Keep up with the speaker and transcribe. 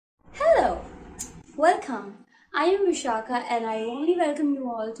Welcome! I am Vishaka and I warmly welcome you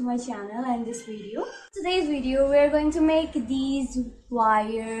all to my channel and this video. Today's video we are going to make these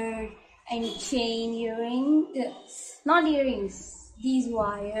wire and chain not earrings, these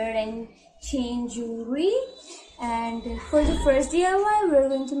wire and chain jewelry. And for the first DIY we are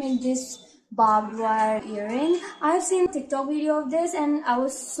going to make this barbed wire earring. I have seen a TikTok video of this and I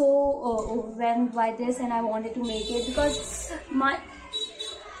was so overwhelmed by this and I wanted to make it because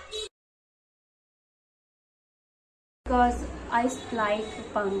I like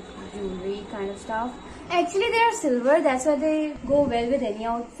punk jewelry kind of stuff. Actually they are silver, that's why they go well with any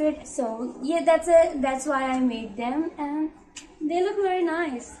outfit. So yeah, that's why I made them and they look very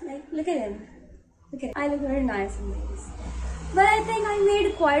nice. Like look at them. I look very nice in these. But I think I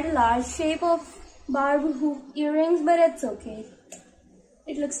made quite a large shape of barbed hoop earrings, but it's okay.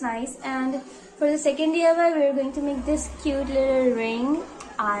 It looks nice. And for the second DIY, we're going to make this cute little ring.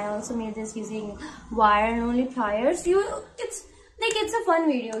 I also made this using wire and only pliers. It's a fun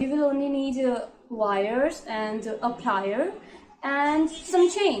video. You will only need wires and a plier and some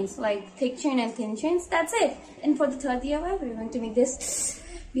chains, like thick chain and thin chains. That's it. And for the third DIY, we're going to make this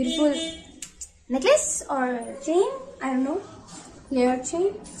beautiful necklace or chain. I don't know. Layered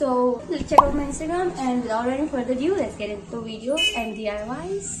chain. So let's check out my Instagram, and without any further ado, let's get into the videos and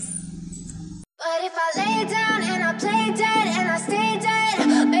DIYs. But if I lay down and I play dead and I stay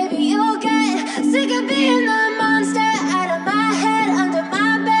dead, maybe you'll get sick of being the monster out of my head, under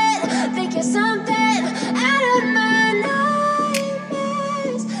my bed. Think you're something out of my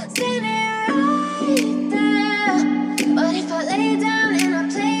nightmares, standing right there. But if I lay down and I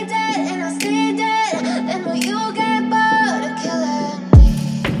play dead and I stay dead, then will you get bored of killing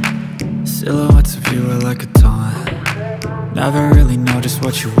me? Silhouettes of you are like a taunt. Never really know just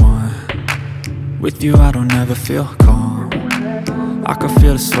what you want. With you I don't ever feel calm. I can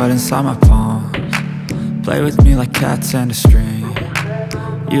feel the sweat inside my palms. Play with me like cats and a string.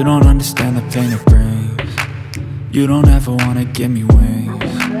 You don't understand the pain it brings. You don't ever wanna give me wings.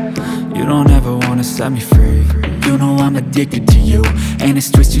 You don't ever wanna set me free. You know I'm addicted to you, and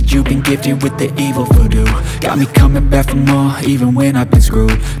it's twisted, you've been gifted with the evil voodoo. Got me coming back for more, even when I've been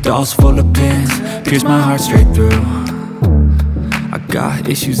screwed. Dolls full of pins, pierce my heart straight through. I got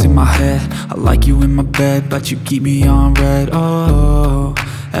issues in my head, I like you in my bed, but you keep me on red. Oh,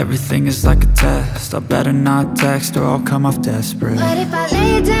 everything is like a test. I better not text or I'll come off desperate. But if I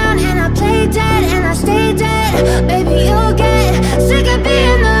lay down and I play dead and I stay dead, maybe you'll get sick of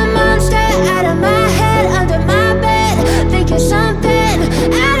being the monster out of my head, under my bed. Think you're something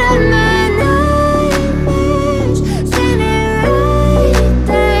out of my nightmares, standing right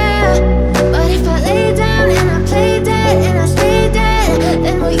there. But if I lay down and I play dead and I stay dead,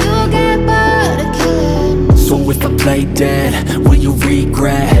 then will you get bored of killing me? So if I play dead, will you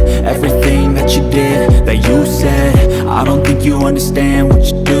regret everything that you did, that you said? I don't think you understand what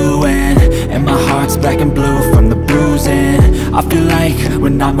you're doing, and my heart's black and blue from the bruising. I feel like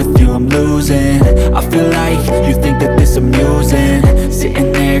when I'm with you I'm losing. I feel like you think that this amusing,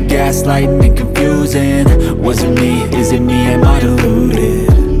 sitting there gaslighting and confusing. Was it me? Is it me? Am I deluded?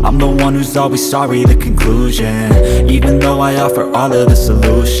 I'm the one who's always sorry, the conclusion, even though I offer all of the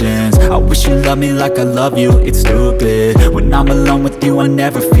solutions. I wish you loved me like I love you, it's stupid. When I'm alone with you I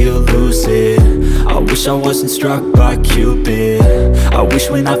never feel lucid. I wish I wasn't struck by Cupid. I wish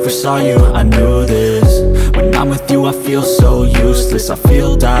when I first saw you I knew this. When I'm with you I feel so useless, I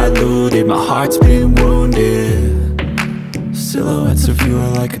feel diluted, my heart's been wounded. Silhouettes of you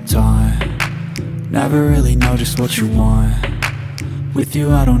are like a taunt. Never really know just what you want. With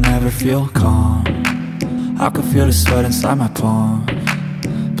you I don't ever feel calm. I can feel the sweat inside my palms.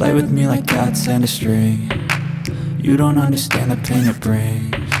 Play with me like cats and a string. You don't understand the pain it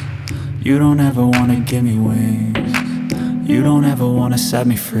brings. You don't ever wanna give me wings. You don't ever wanna set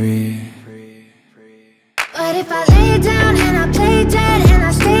me free. But if I lay down and I play dead and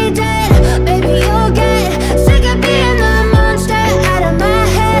I stay dead, maybe you'll get sick of being the monster out of my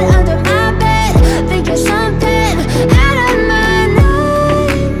head, under my bed. Think you're something out of my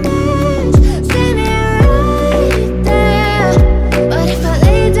nightmares, standing right there. But if I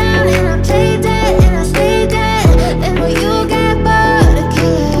lay down and I play dead and I stay dead, then will you get bored of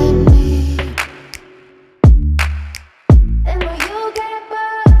killing me? Then will you get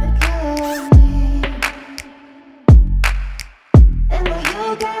bored of killing me? Then will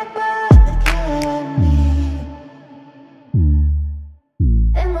you get bored of killing me?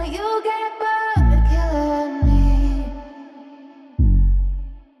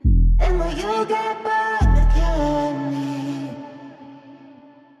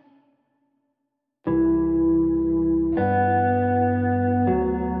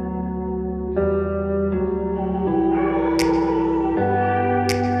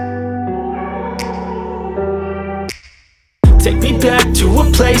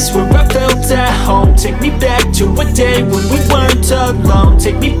 place where I felt at home. Take me back to a day when we weren't alone.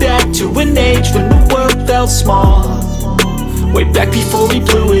 Take me back to an age when the world felt small, way back before we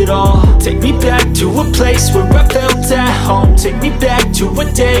blew it all. Take me back to a place where I felt at home. Take me back to a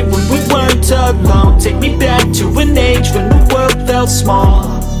day when we weren't alone. Take me back to an age when the world felt small,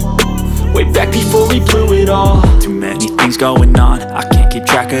 way back before we blew it all. Too many things going on, I can't keep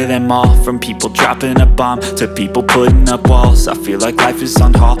track of them all. From people dropping a bomb to people putting up walls. I feel like life is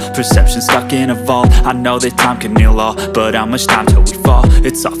on hold, perception stuck in a vault. I know that time can heal all, but how much time till we fall?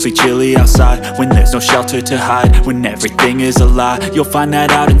 It's awfully chilly outside when there's no shelter to hide. When everything is a lie, you'll find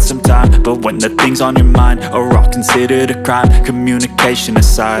that out in some time. But when the things on your mind are all considered a crime, communication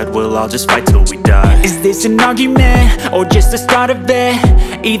aside, we'll all just fight till we die. Is this an argument or just the start of it?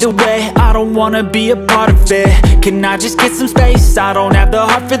 Either way, I don't wanna be a part of it. Can I just get some space? I don't have the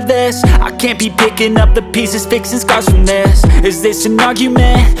heart for this. I can't be picking up the pieces, fixing scars from this. Is this an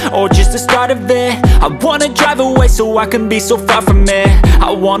argument or just the start of it? I wanna drive away so I can be so far from it. I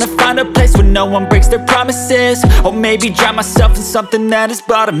wanna find a place where no one breaks their promises, or maybe drown myself in something that is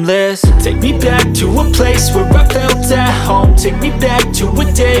bottomless. Take me back to a place where I felt at home. Take me back to a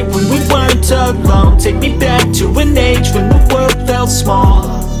day when we weren't alone. Take me back to an age when the world felt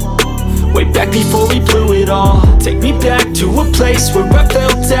small, way back before we blew it all. Take me back to a place where I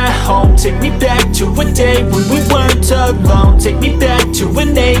felt at home. Take me back to a day when we weren't alone. Take me back to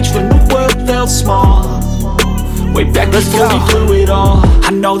an age when the world felt small, way back before we blew it all. I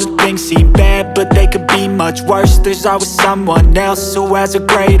know that things seem bad, but they could be much worse. There's always someone else who has a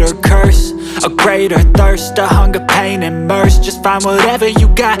greater curse, a greater thirst, a hunger, pain, and mercy. Just find whatever you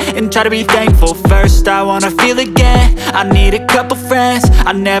got and try to be thankful first. I wanna feel again, I need a couple friends.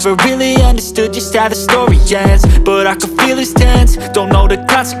 I never really understood just how the story ends, but I can feel it's tense, don't know the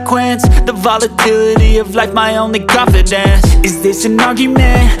consequence. The volatility of life, my only confidence. Is this an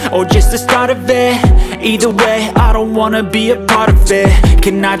argument or just the start of it? Either way, I don't wanna be a part of it.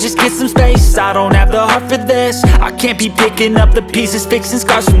 Can I just get some space? I don't have the heart for this. I can't be picking up the pieces, fixing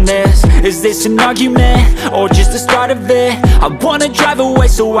scars from this. Is this an argument or just the start of it? I wanna drive away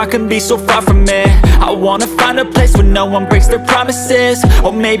so I can be so far from it. I wanna find a place where no one breaks their promises,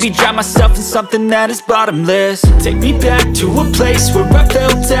 or maybe drown myself in something that is bottomless. Take me back to a place where I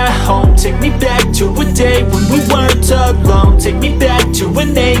felt at home. Take me back to a day when we weren't alone. Take me back to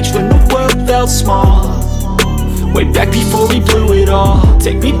an age when the world felt small, way back before we blew it all.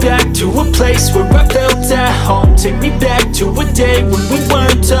 Take me back to a place where I felt at home. Take me back to a day when we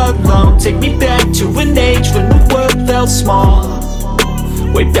weren't alone. Take me back to an age when the world felt small,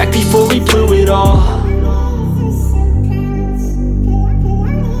 way back before we blew it all.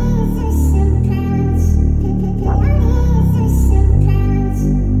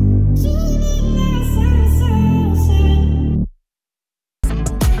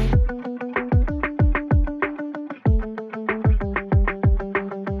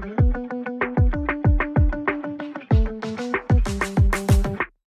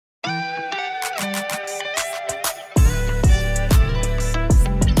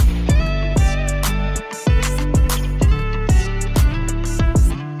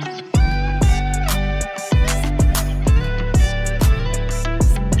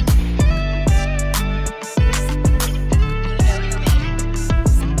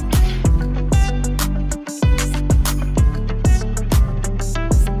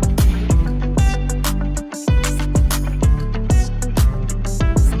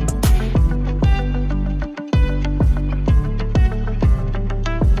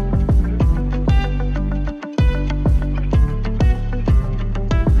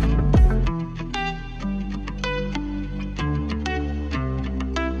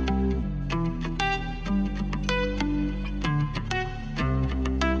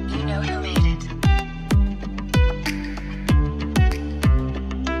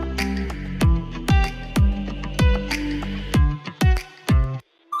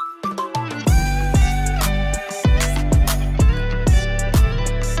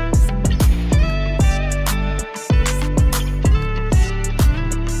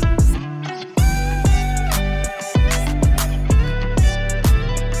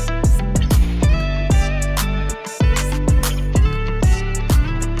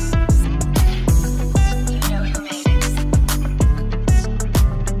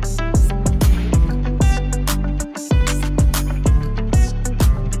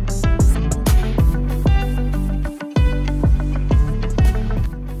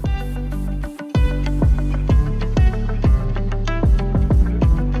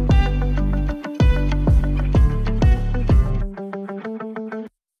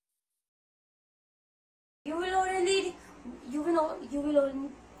 You will only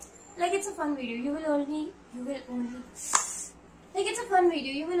like it's a fun video. You will only like it's a fun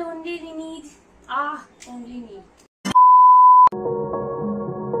video. You will only need only need